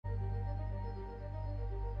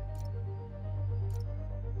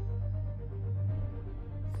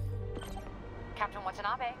Captain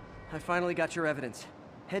Watanabe. I finally got your evidence.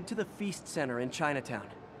 Head to the Feast Center in Chinatown.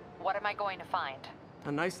 What am I going to find?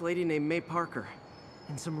 A nice lady named May Parker.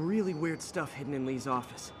 And some really weird stuff hidden in Lee's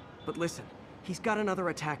office. But listen, he's got another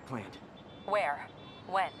attack planned. Where?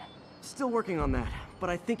 When? Still working on that, but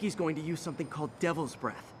I think he's going to use something called Devil's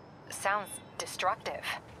Breath. Sounds destructive.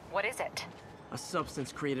 What is it? A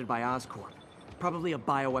substance created by Oscorp. Probably a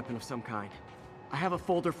bioweapon of some kind. I have a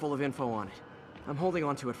folder full of info on it. I'm holding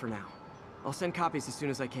on to it for now. I'll send copies as soon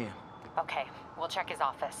as I can. Okay, we'll check his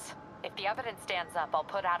office. If the evidence stands up, I'll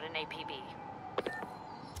put out an APB.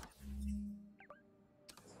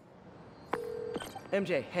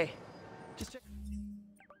 MJ, hey. Just check.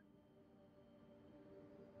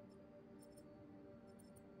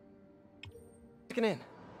 Checking in.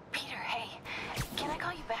 Peter, hey. Can I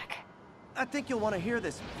call you back? I think you'll want to hear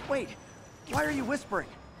this. Wait, why are you whispering?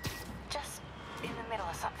 Just in the middle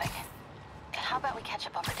of something. How about we catch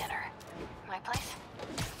up over dinner? My place?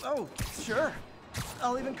 Oh, sure.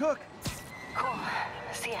 I'll even cook. Cool.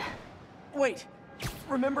 See ya. Wait,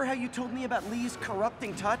 remember how you told me about Lee's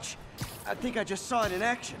corrupting touch? I think I just saw it in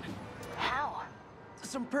action. How?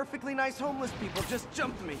 Some perfectly nice homeless people just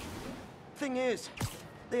jumped me. Thing is,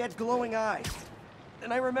 they had glowing eyes.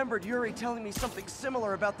 And I remembered Yuri telling me something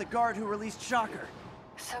similar about the guard who released Shocker.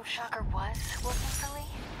 So Shocker was working for Lee?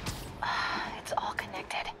 It's all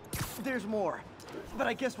connected. There's more, but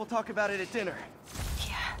I guess we'll talk about it at dinner.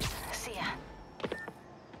 Yeah, see ya.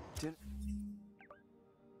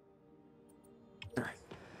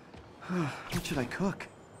 What should I cook?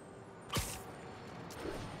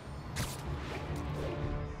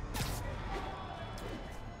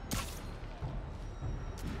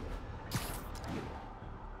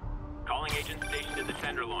 Calling agent stationed at the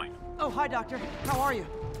Tenderloin. Oh, hi, Doctor. How are you?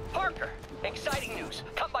 Parker, exciting news.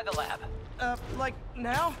 Come by the lab. Like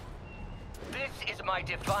now? This is my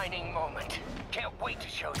defining moment. Can't wait to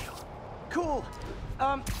show you. Cool.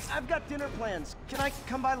 I've got dinner plans. Can I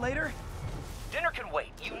come by later? Dinner can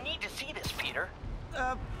wait. You need to see this, Peter.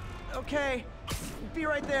 Okay. Be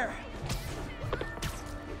right there.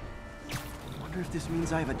 Wonder if this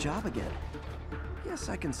means I have a job again. Guess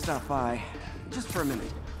I can stop by. Just for a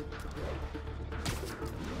minute.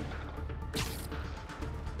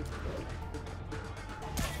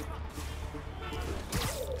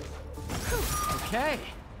 Okay.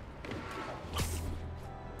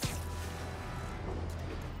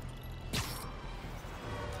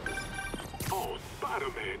 Oh,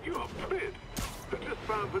 Spider-Man, you're a prince. I just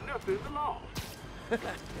found Vanessa in the loft.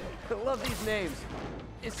 I love these names.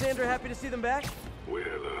 Is Sandra happy to see them back? Well,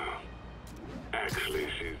 actually,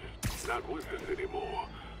 she's not with us anymore.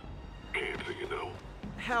 Cancer, you know.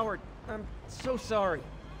 Howard, I'm so sorry.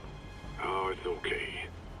 Oh, it's okay.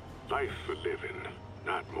 Life's for living,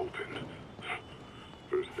 not moping.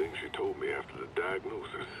 First thing she told me after the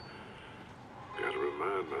diagnosis. Gotta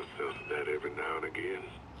remind myself of that every now and again.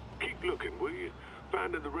 Keep looking, will you?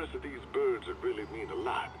 Finding the rest of these birds would really mean a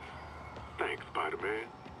lot. Thanks, Spider-Man.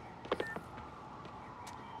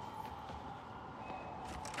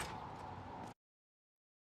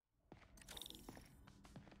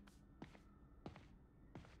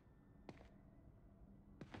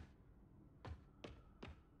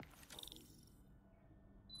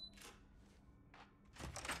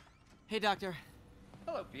 Hey, Doctor.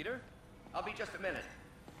 Hello, Peter. I'll be just a minute.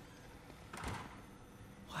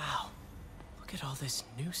 Wow. Look at all this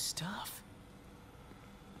new stuff.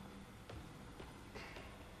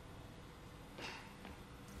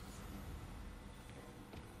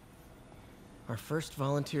 Our first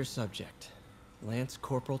volunteer subject, Lance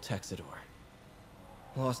Corporal Texidor.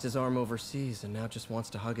 Lost his arm overseas and now just wants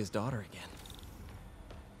to hug his daughter again.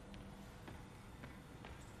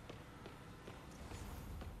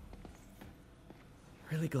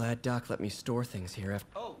 Really glad Doc let me store things here after—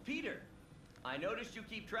 Oh, Peter. I noticed you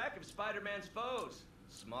keep track of Spider-Man's foes.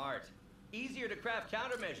 Smart. Easier to craft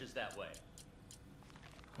countermeasures that way.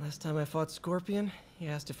 Last time I fought Scorpion, he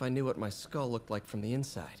asked if I knew what my skull looked like from the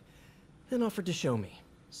inside, then offered to show me.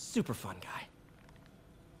 Super fun guy.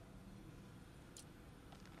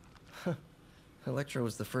 Electro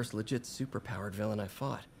was the first legit superpowered villain I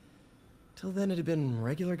fought. Till then it had been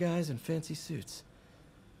regular guys in fancy suits.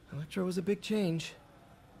 Electro was a big change.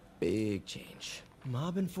 Big change.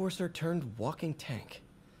 Mob enforcer turned walking tank.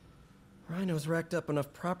 Rhino's racked up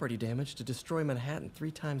enough property damage to destroy Manhattan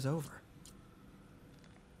 3 times over.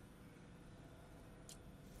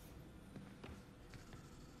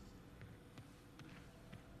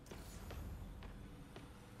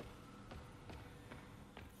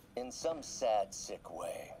 In some sad, sick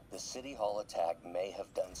way, the City Hall attack may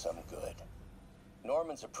have done some good.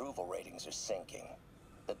 Norman's approval ratings are sinking.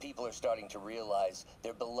 The people are starting to realize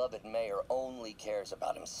their beloved mayor only cares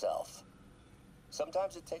about himself.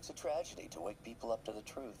 Sometimes it takes a tragedy to wake people up to the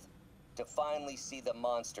truth, to finally see the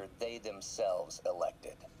monster they themselves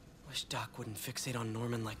elected. Wish Doc wouldn't fixate on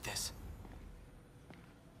Norman like this.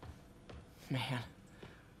 Man,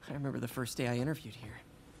 I remember the first day I interviewed here.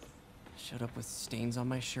 Showed up with stains on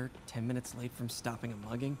my shirt, 10 minutes late from stopping a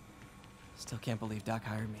mugging. Still can't believe Doc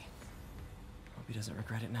hired me. Hope he doesn't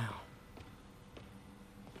regret it now.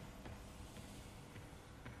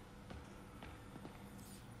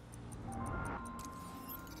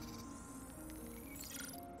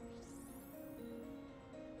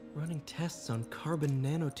 Running tests on carbon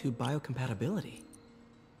nanotube biocompatibility.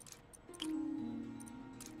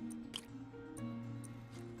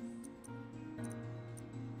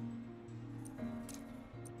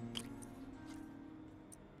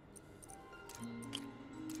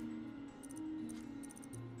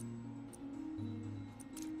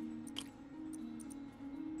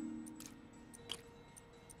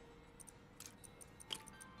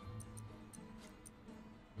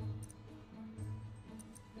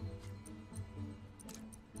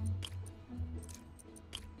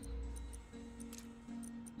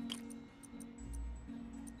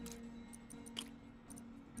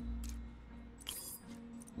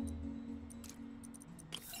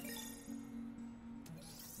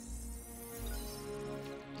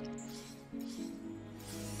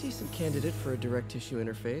 Decent candidate for a direct tissue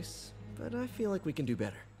interface, but I feel like we can do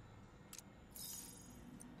better.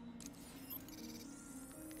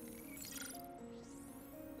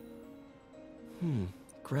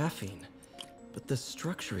 Graphene. But the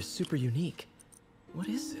structure is super unique. What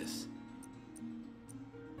is this?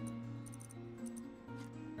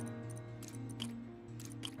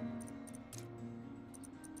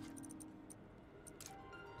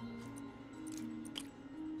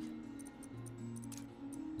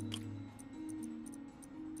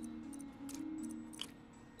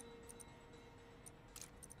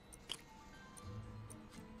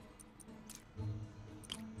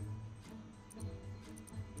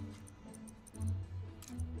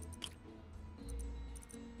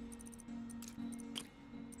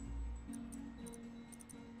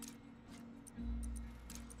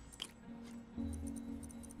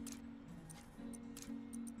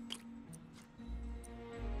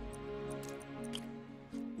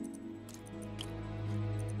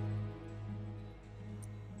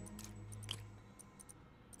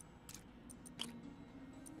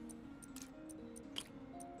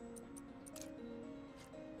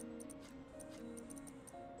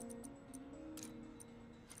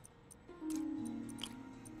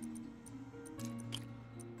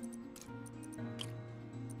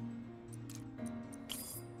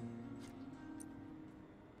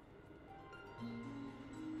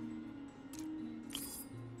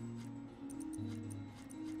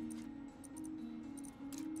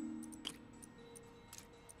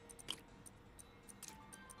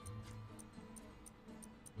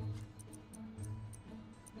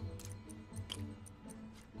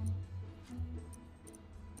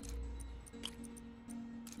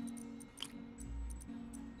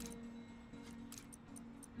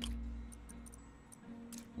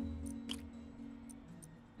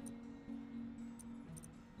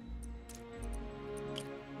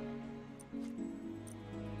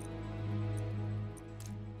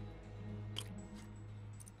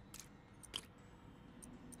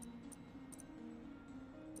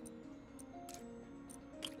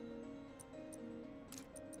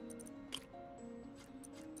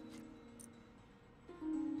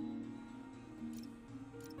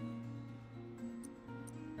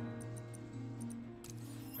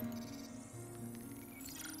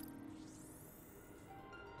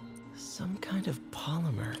 Some kind of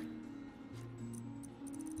polymer.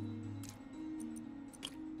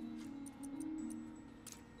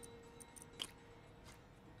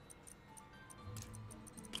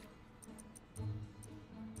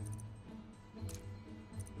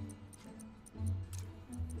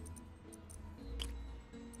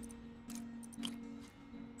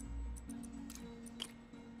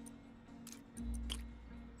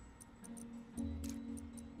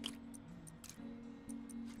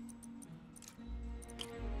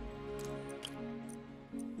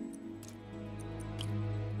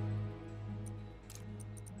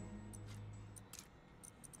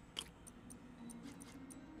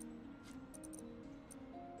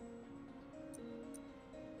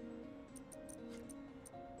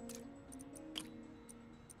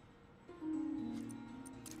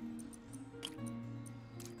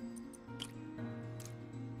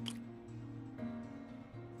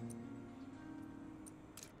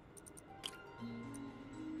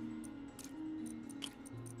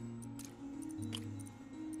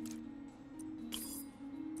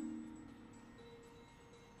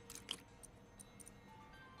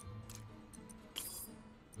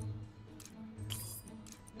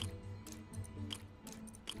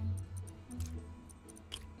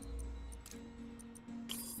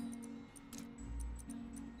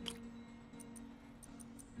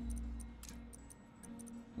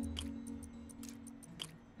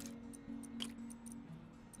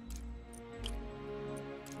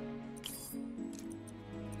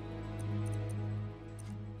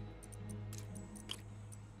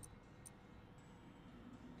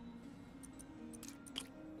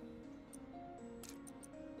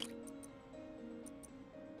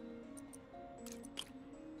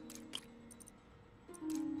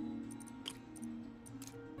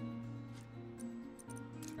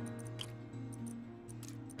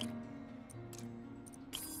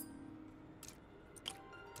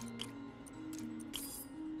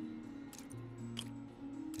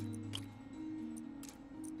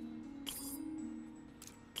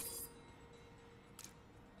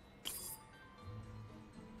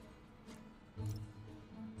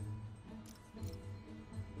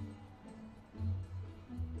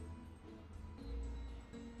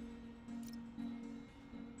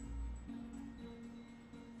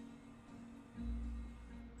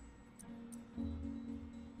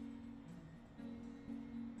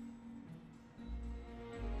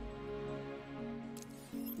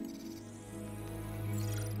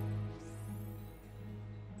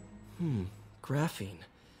 Graphene.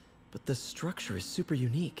 But the structure is super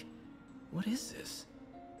unique. What is this?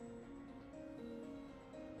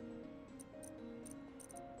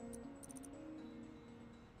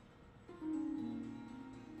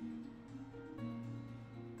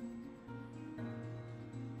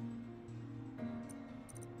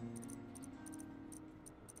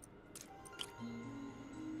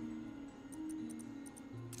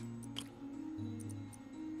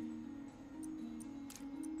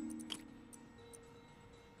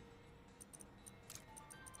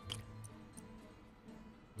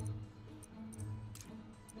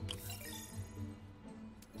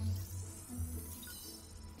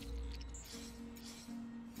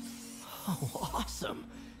 Oh, awesome!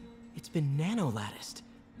 It's been nano-latticed.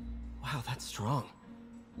 Wow, that's strong.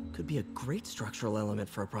 Could be a great structural element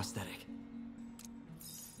for a prosthetic.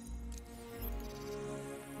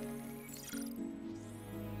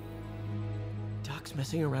 Doc's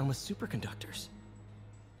messing around with superconductors.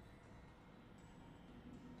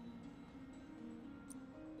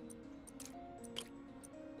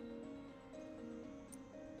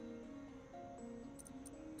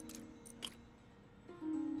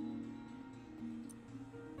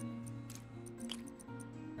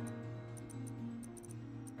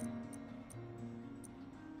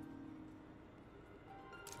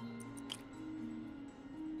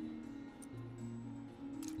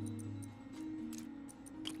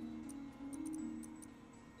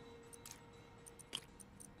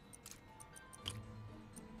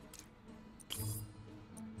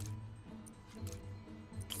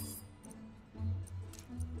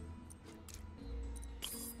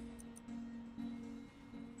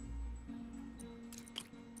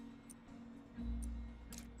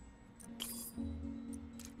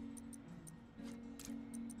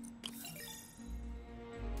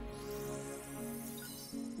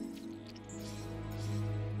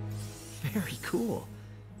 Very cool.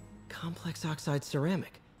 Complex oxide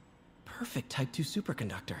ceramic. Perfect Type 2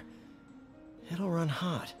 superconductor. It'll run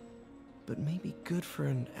hot, but maybe good for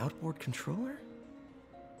an outboard controller?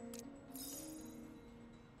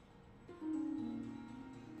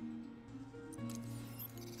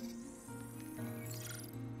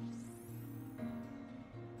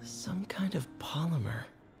 Some kind of polymer.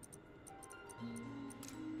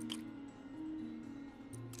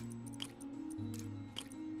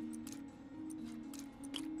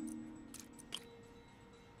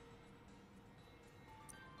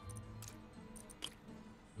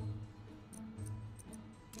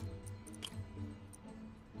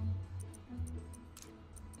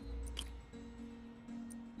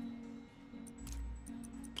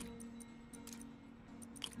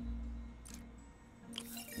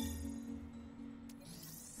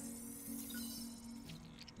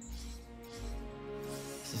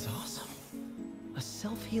 This is awesome. A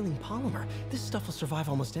self-healing polymer. This stuff will survive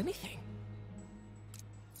almost anything.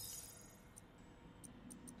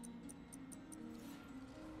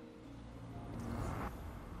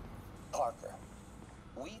 Parker,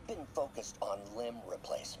 we've been focused on limb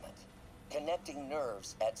replacement, connecting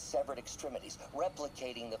nerves at severed extremities,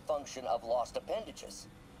 replicating the function of lost appendages.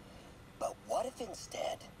 But what if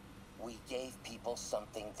instead we gave people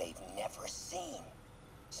something they've never seen?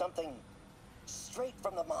 Something straight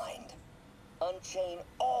from the mind. Unchain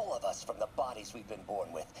all of us from the bodies we've been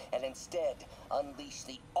born with, and instead unleash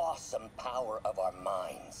the awesome power of our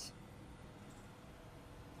minds.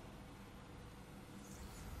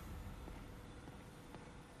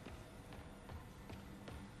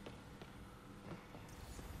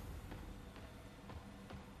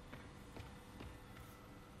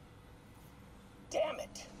 Damn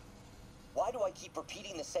it! Why do I keep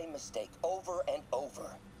repeating the same mistake over and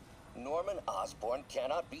over? Norman Osborn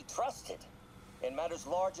cannot be trusted. In matters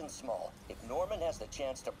large and small, if Norman has the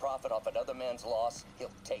chance to profit off another man's loss, he'll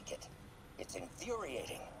take it. It's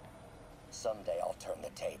infuriating. Someday I'll turn the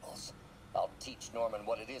tables. I'll teach Norman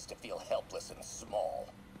what it is to feel helpless and small.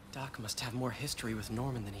 Doc must have more history with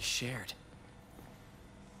Norman than he shared.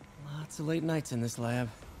 Lots of late nights in this lab.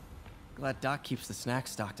 Glad Doc keeps the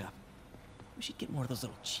snacks stocked up. We should get more of those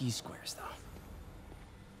little cheese squares, though.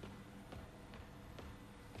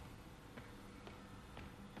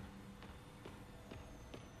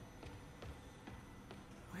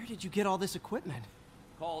 Where did you get all this equipment?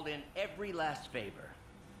 Called in every last favor.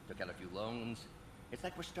 Took out a few loans. It's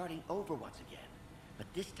like we're starting over once again. But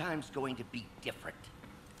this time's going to be different.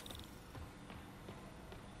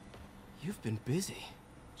 You've been busy.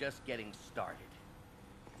 Just getting started.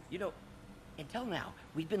 You know, until now,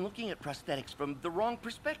 we've been looking at prosthetics from the wrong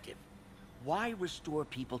perspective. Why restore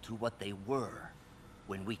people to what they were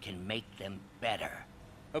when we can make them better?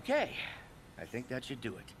 Okay, I think that should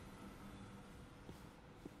do it.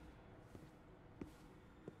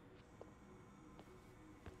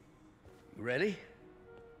 Ready?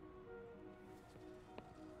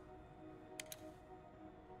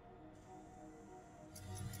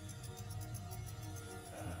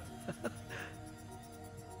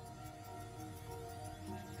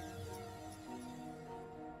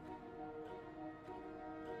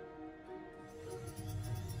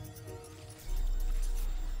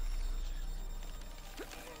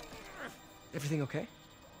 Everything okay?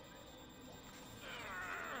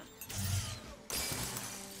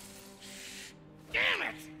 Damn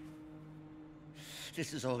it!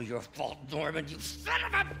 This is all your fault, Norman, you son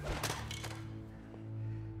of a...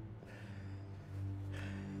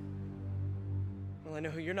 Well, I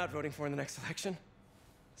know who you're not voting for in the next election.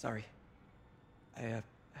 Sorry. I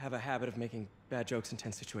have a habit of making bad jokes in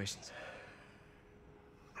tense situations.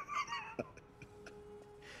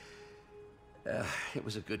 It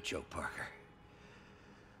was a good joke, Parker.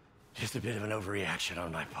 Just a bit of an overreaction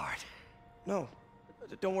on my part. No,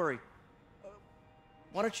 don't worry.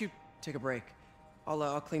 Why don't you take a break?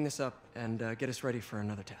 I'll clean this up and get us ready for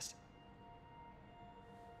another test.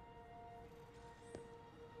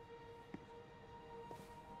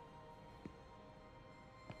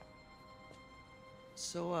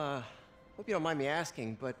 So, hope you don't mind me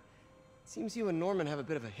asking, but it seems you and Norman have a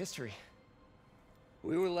bit of a history.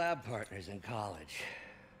 We were lab partners in college.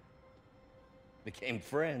 Became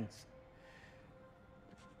friends.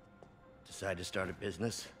 Decided to start a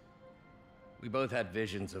business. We both had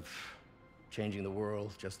visions of changing the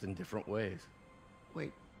world, just in different ways.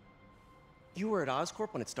 Wait, you were at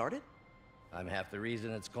Oscorp when it started? I'm half the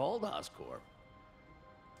reason it's called Oscorp.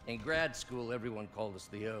 In grad school, everyone called us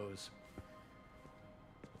the O's.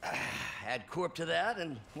 Add Corp to that,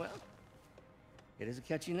 and, well, it is a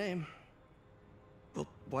catchy name. Well,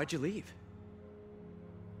 why'd you leave?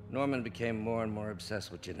 Norman became more and more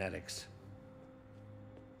obsessed with genetics.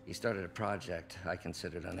 He started a project I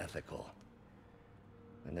considered unethical.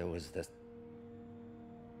 And there was this...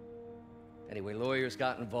 Anyway, lawyers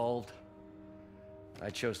got involved. I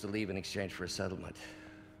chose to leave in exchange for a settlement.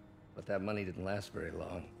 But that money didn't last very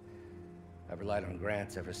long. I've relied on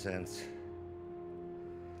grants ever since.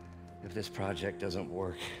 If this project doesn't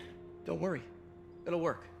work... Don't worry. It'll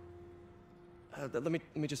work. Let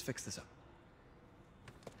me just fix this up.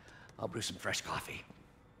 I'll brew some fresh coffee.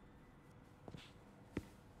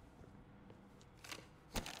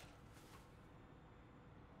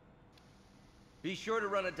 Be sure to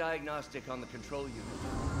run a diagnostic on the control unit.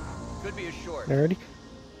 Could be a short. Alrighty.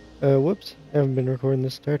 Whoops. I haven't been recording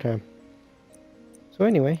this entire time. So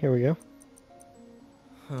anyway, here we go.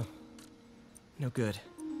 Huh. No good.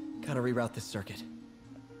 Gotta reroute this circuit.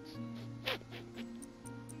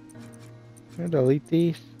 I'll delete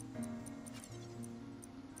these.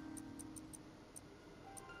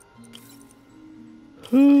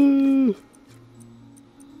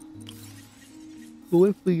 What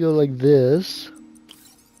if we go like this?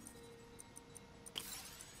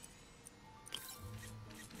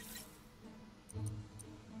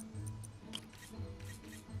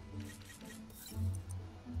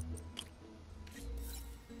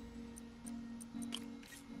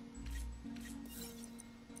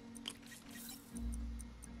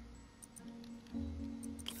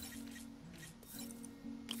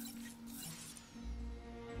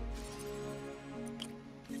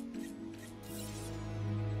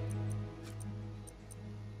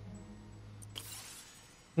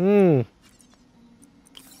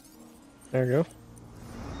 There we go.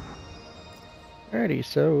 Alrighty,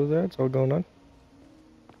 so that's all going on.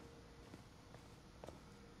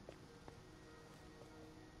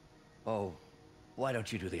 Oh, why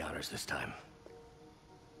don't you do the honors this time?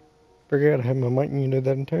 Forget I had my mic muted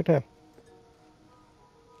that entire time.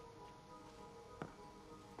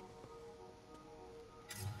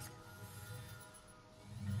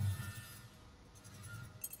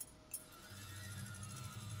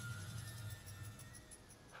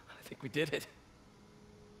 I think we did it.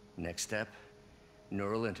 Next step,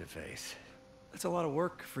 neural interface. That's a lot of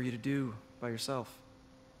work for you to do by yourself.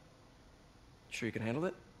 Sure you can handle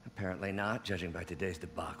it? Apparently not, judging by today's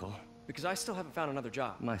debacle. Because I still haven't found another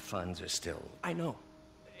job. My funds are still... I know.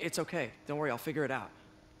 It's okay. Don't worry, I'll figure it out.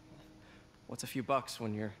 What's a few bucks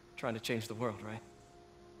when you're trying to change the world, right?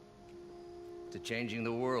 to changing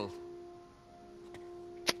the world.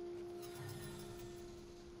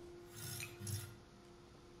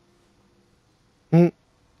 Missed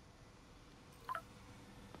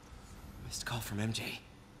call from MJ.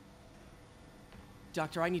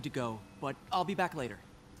 Doctor, I need to go, but I'll be back later.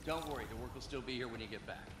 Don't worry, the work will still be here when you get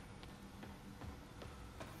back.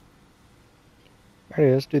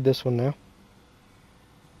 Alright, let's do this one now.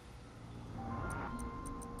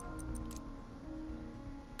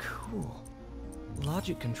 Cool.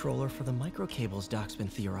 gadget controller for the microcables Doc's been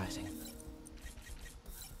theorizing.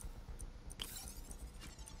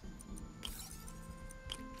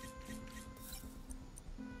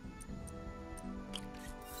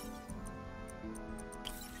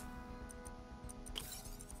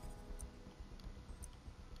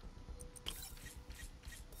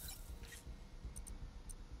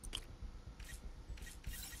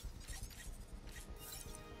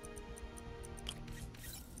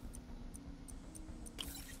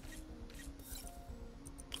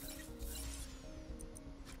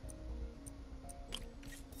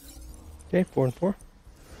 Okay, 4 and 4.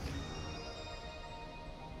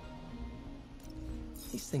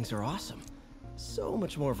 These things are awesome. So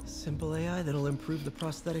much more of a simple AI that'll improve the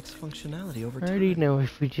prosthetics functionality over I time. already know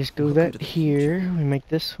if we just go Welcome to that the here, we make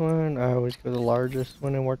this one. I always go the largest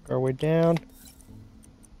one and work our way down.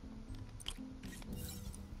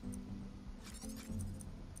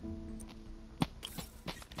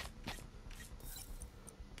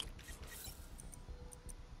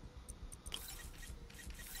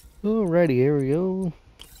 Alrighty, here we go.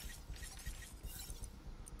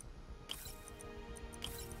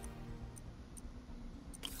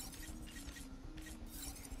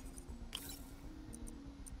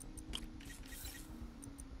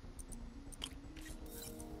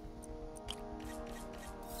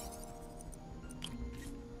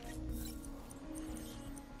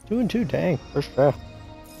 Two and two, dang, first try. Now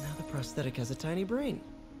the prosthetic has a tiny brain.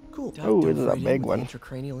 Cool. Doc Oh, dove this is a right in big with one. the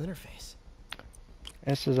intracranial interface.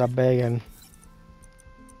 This is a big one.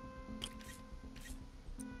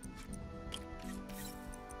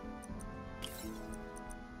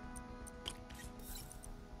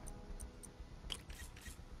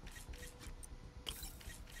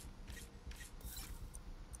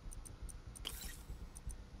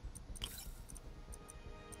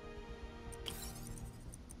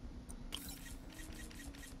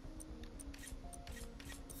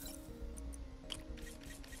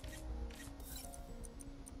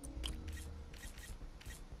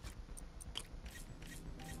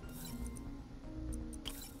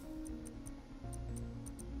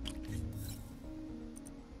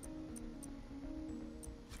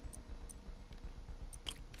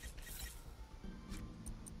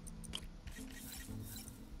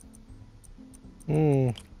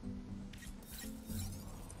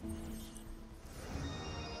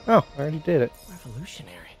 Oh, I already did it.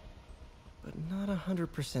 Revolutionary, but not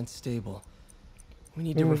 100% stable. We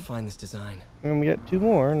need to refine this design. And we got two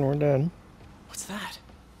more and we're done. What's that?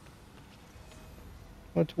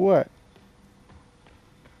 What's what?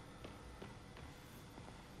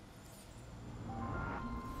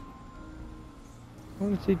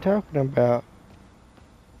 What is he talking about?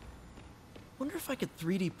 Wonder if I could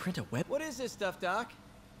 3D print a web. What is this stuff, Doc?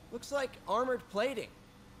 Looks like armored plating.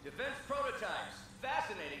 Defense prototypes.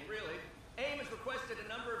 Fascinating, really. AIM has requested a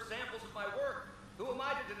number of samples of my work. Who am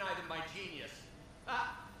I to deny them my genius?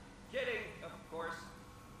 Ah, kidding, of course.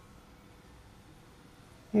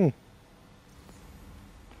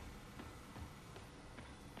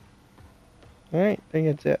 Alright, I think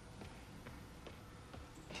that's it.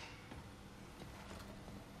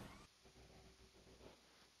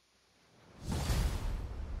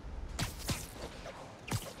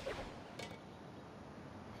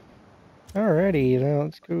 Alrighty, now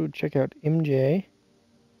let's go check out MJ.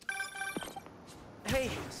 Hey,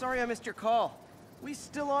 sorry I missed your call. We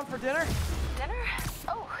still on for dinner? Dinner?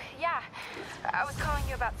 Oh, yeah. I was calling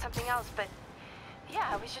you about something else, but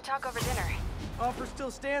yeah, we should talk over dinner. Offer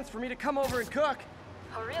still stands for me to come over and cook.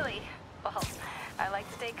 Oh, really? Well, I like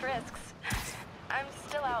to take risks. I'm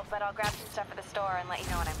still out, but I'll grab some stuff at the store and let you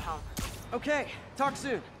know when I'm home. Okay, talk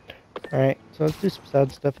soon. Alright, so let's do some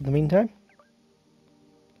side stuff in the meantime.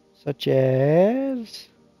 Such as...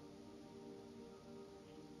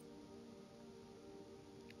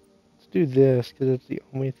 let's do this, because it's the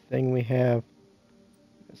only thing we have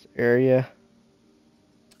in this area.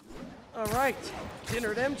 Alright,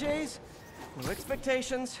 dinner at MJ's. No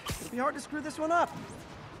expectations. It'll be hard to screw this one up.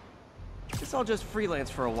 Guess I'll just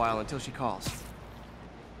freelance for a while until she calls.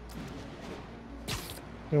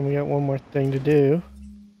 And we got one more thing to do.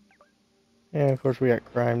 And of course we got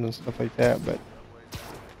crimes and stuff like that, but...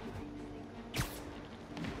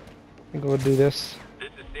 I think we'll do this. This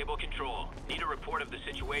is Stable Control. Need a report of the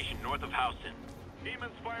situation north of Houston.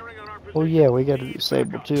 Demons firing on our position. Oh yeah, we gotta do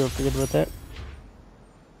Sable too, I forget about that.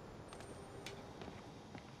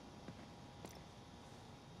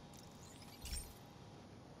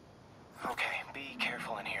 Okay, be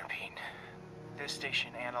careful in here, Pete. This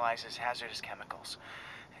station analyzes hazardous chemicals,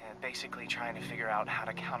 basically trying to figure out how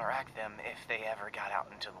to counteract them if they ever got out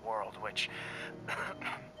into the world, which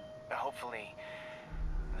hopefully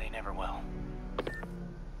They never will.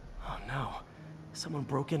 Oh no. Someone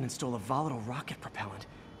broke in and stole a volatile rocket propellant.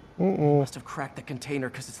 Uh-oh. Must have cracked the container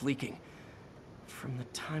because it's leaking. From the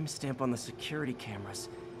timestamp on the security cameras,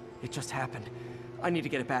 it just happened. I need to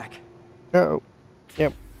get it back. Uh-oh.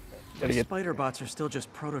 Yep. The spider bots are still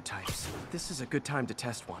just prototypes. This is a good time to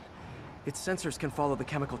test one. Its sensors can follow the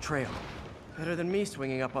chemical trail. Better than me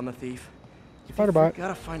swinging up on the thief. Spider bot.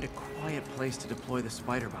 Gotta find a quiet place to deploy the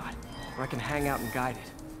spider bot, where I can hang out and guide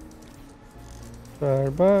it.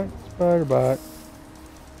 Spider bot. Spider bot.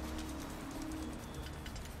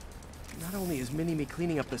 Not only is Mini-Me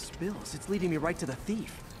cleaning up the spills, it's leading me right to the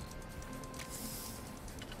thief.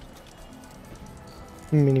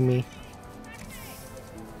 Mini-Me.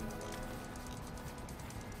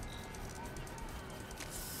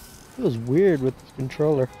 Feels weird with this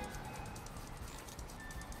controller.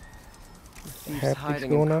 Thieves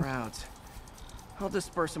hiding in crowds. I'll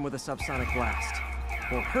disperse them with a subsonic blast.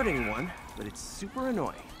 Won't hurt anyone, but it's super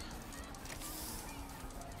annoying.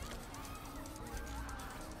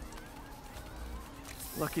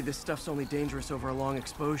 Lucky this stuff's only dangerous over a long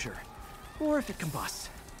exposure. Or if it combusts.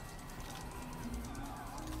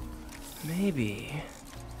 Maybe.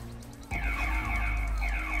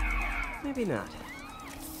 Maybe not.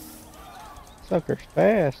 Sucker's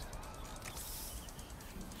fast.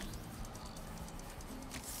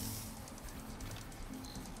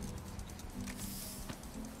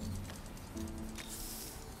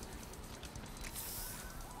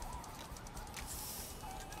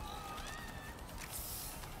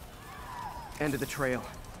 End of the trail.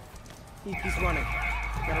 He's running.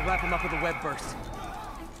 Gotta wrap him up with a web burst.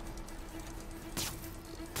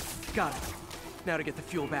 Got it. Now to get the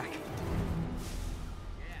fuel back.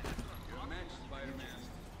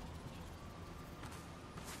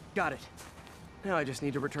 Got it. Now I just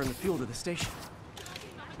need to return the fuel to the station.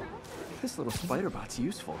 This little spider bot's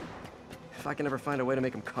useful. If I can ever find a way to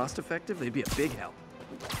make them cost-effective, they'd be a big help.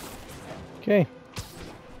 Okay.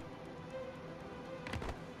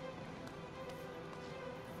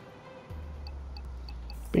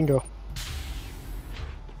 Bingo.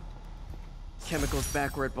 Chemicals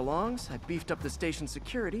back where it belongs. I beefed up the station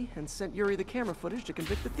security and sent Yuri the camera footage to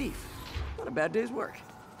convict the thief. Not a bad day's work.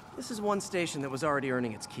 This is one station that was already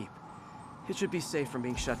earning its keep. It should be safe from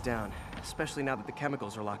being shut down, especially now that the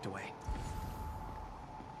chemicals are locked away.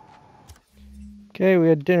 Okay, we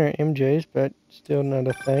had dinner at MJ's, but still not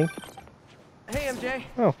a thing. Hey, MJ.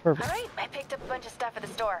 Oh, perfect. All right, I picked up a bunch of stuff at the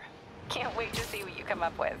store. Can't wait to see what you come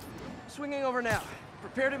up with. Swinging over now.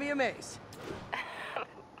 Prepare to be amazed.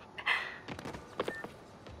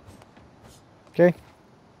 Okay.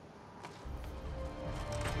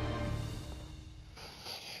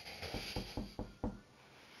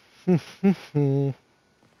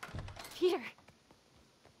 Peter,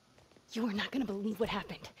 you are not gonna believe what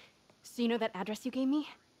happened. So you know that address you gave me?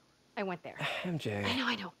 I went there. MJ.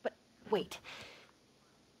 I know, but wait.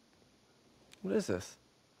 What is this?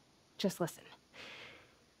 Just listen.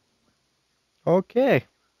 Okay.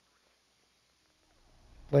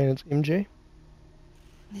 Planet's MJ.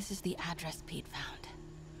 This is the address Pete found.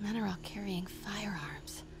 Men are all carrying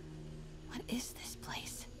firearms. What is this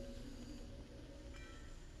place?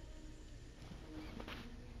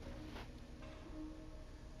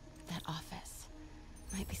 That office.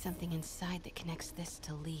 Might be something inside that connects this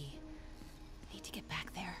to Lee. Need to get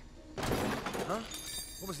back there. Huh?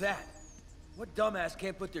 What was that? What dumbass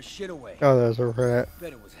can't put their shit away? Oh, there's a rat.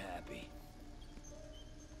 Bet it was happy.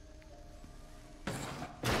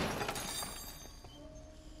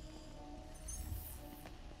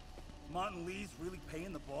 Martin Lee's really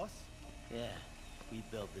paying the boss? Yeah. We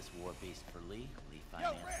built this war beast for Lee. Lee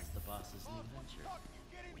finances the boss's new venture.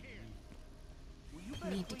 We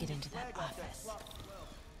need to get into that office.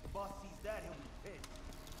 What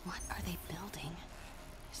are they building?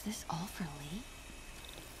 Is this all for Lee?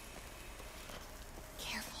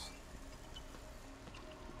 Careful.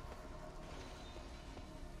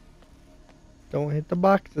 Don't hit the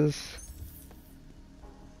boxes.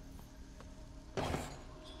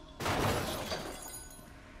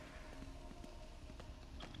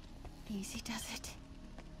 Easy does it.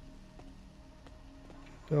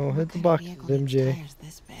 Don't hit the boxes, MJ. Tires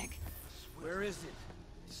this big. Where is it?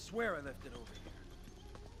 I swear I left it over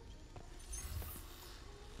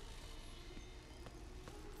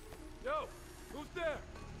here. Yo, who's there?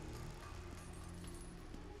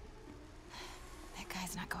 That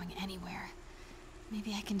guy's not going anywhere.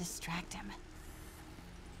 Maybe I can distract him.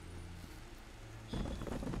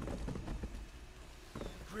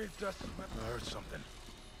 Grave dust. I heard something.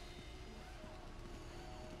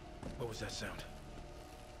 What was that sound?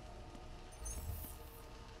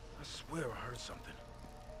 I swear I heard something.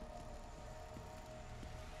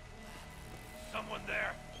 Someone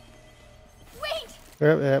there. Wait!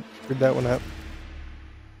 Yep, screwed that one up.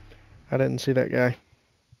 I didn't see that guy.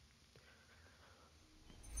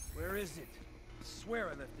 Where is it? I swear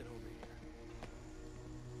I left it over here.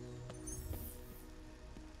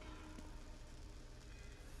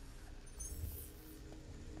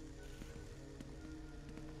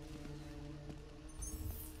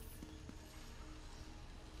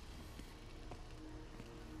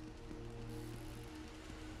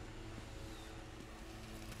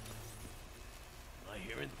 Am I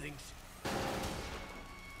hearing things?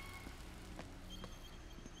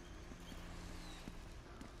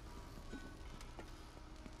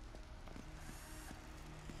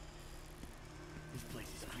 This place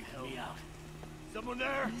is creeping me out. Someone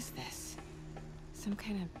there? What is this? Some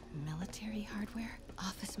kind of military hardware?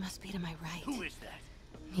 Office must be to my right. Who is that?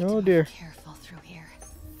 Need to Oh move dear. careful through here.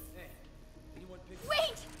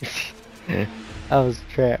 Wait! I was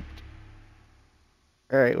trapped.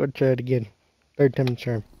 Alright, we'll try it again. Third time's the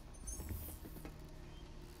charm.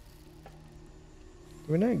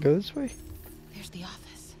 Do we not go this way? There's the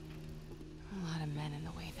office. A lot of men in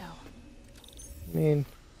the way, though. I mean...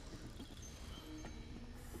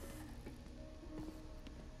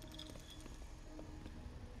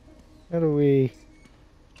 How do we...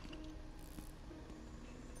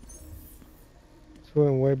 This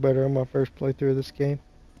went way better on my first playthrough of this game.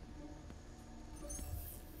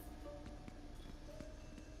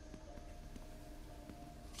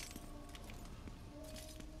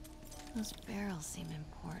 Those barrels seem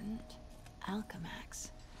important. Alchemax.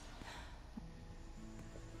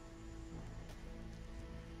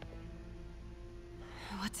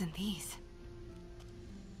 What's in these?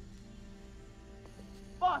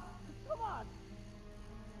 Boss, come on!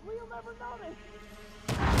 We'll never notice!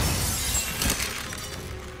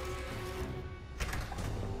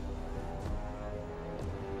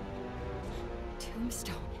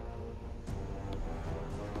 Tombstone.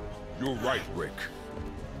 You're right, Rick.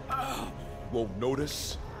 Won't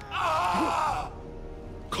notice?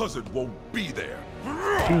 Cause it won't be there.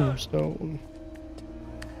 Tombstone.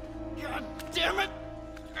 God damn it!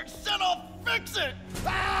 I said I'll fix it!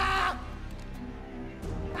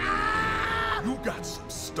 You got some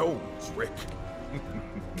stones, Rick.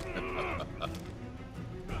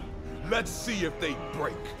 Let's see if they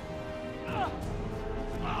break.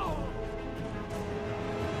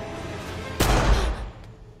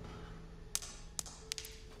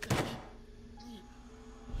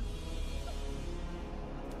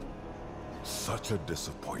 Such a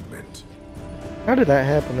disappointment. How did that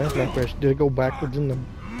happen? That's my question. Did it go backwards in the...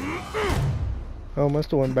 Oh, it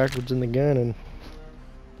must have went backwards in the gun and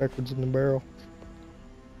backwards in the barrel.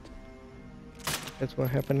 That's what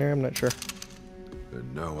happened there? I'm not sure.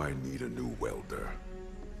 And now I need a new welder.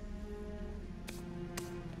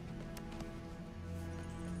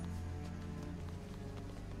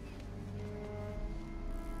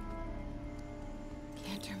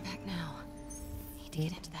 Can't turn back now. Need to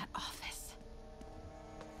get into that office.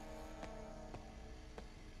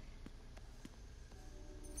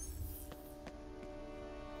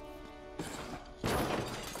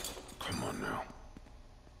 Come on now.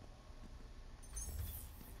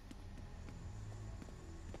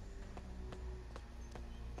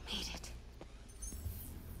 Made it.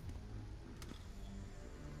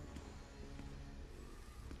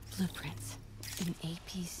 Blueprints. An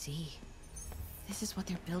APC. This is what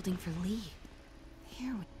they're building for Lee.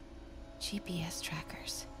 Here we... GPS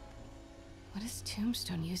trackers. What is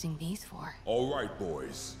Tombstone using these for? All right,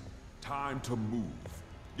 boys. Time to move.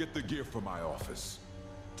 Get the gear from my office.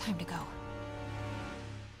 Time to go.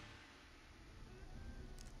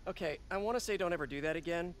 Okay, I want to say don't ever do that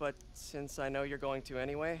again, but since I know you're going to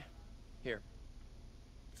anyway, here.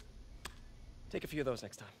 Take a few of those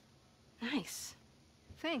next time. Nice.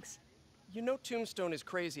 Thanks. You know Tombstone is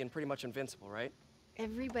crazy and pretty much invincible, right?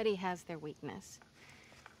 Everybody has their weakness.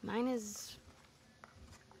 Mine is...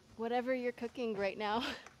 whatever you're cooking right now.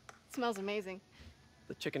 It smells amazing.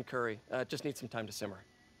 The chicken curry. Just needs some time to simmer.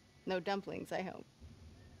 No dumplings, I hope.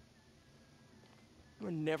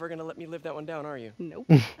 You're never gonna let me live that one down, are you? Nope.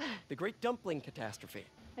 The Great Dumpling Catastrophe.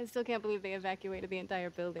 I still can't believe they evacuated the entire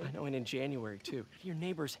building. I know, and in January, too. Your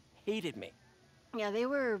neighbors hated me. Yeah, they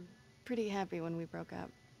were pretty happy when we broke up.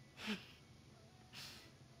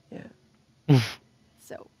 Yeah.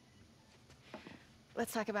 So,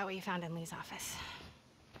 let's talk about what you found in Lee's office.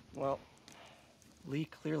 Well, Lee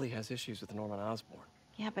clearly has issues with Norman Osborn.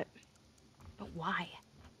 Yeah, but why?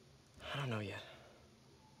 I don't know yet.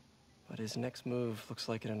 But his next move looks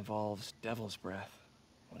like it involves Devil's Breath.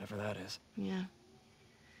 Whatever that is. Yeah.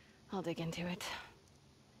 I'll dig into it.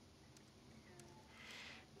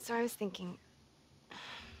 So I was thinking,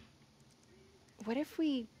 What if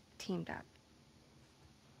we teamed up?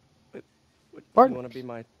 What, you want to be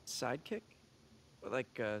my sidekick?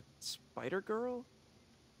 Like a spider girl?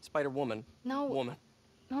 Spider woman? No. Woman.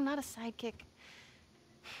 No, not a sidekick.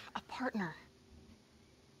 A partner.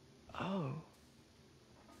 Oh.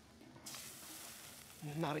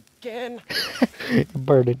 Not again.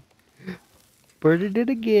 Birded. Birded it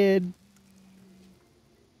again.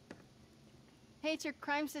 Hey, it's your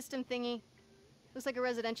crime system thingy. Looks like a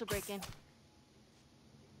residential break-in.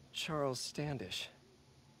 Charles Standish.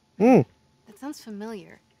 Hmm. That sounds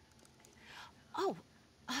familiar. Oh,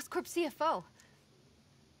 Oscorp CFO.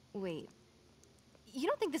 Wait. You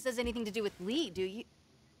don't think this has anything to do with Lee, do you?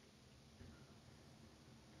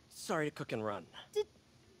 Sorry to cook and run. Did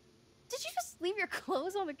you just leave your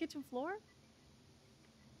clothes on the kitchen floor?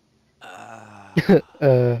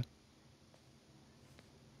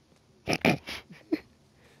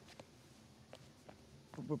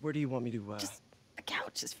 Where do you want me to, Just a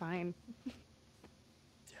couch is fine.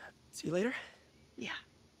 See you later? Yeah.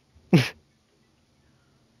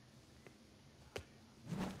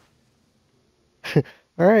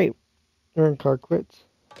 Alright. Earn car quits.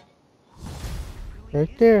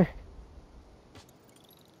 Right there.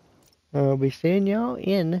 I'll be seeing y'all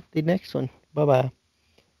in the next one. Bye-bye.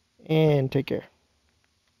 And take care.